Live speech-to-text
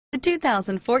The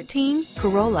 2014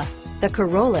 Corolla. The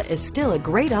Corolla is still a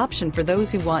great option for those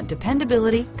who want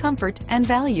dependability, comfort, and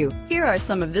value. Here are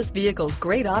some of this vehicle's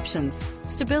great options: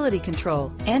 stability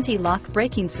control, anti-lock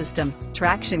braking system,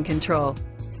 traction control,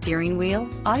 steering wheel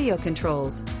audio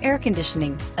controls, air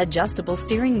conditioning, adjustable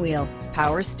steering wheel,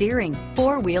 power steering,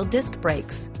 four-wheel disc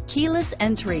brakes, keyless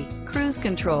entry, cruise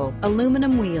control,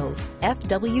 aluminum wheels,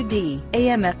 FWD,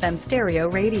 AM/FM stereo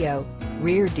radio,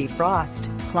 rear defrost,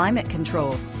 climate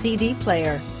control, CD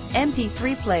player,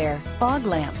 MP3 player, fog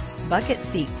lamps, bucket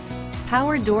seats,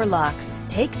 power door locks.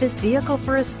 Take this vehicle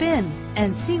for a spin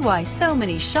and see why so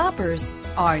many shoppers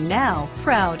are now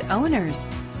proud owners.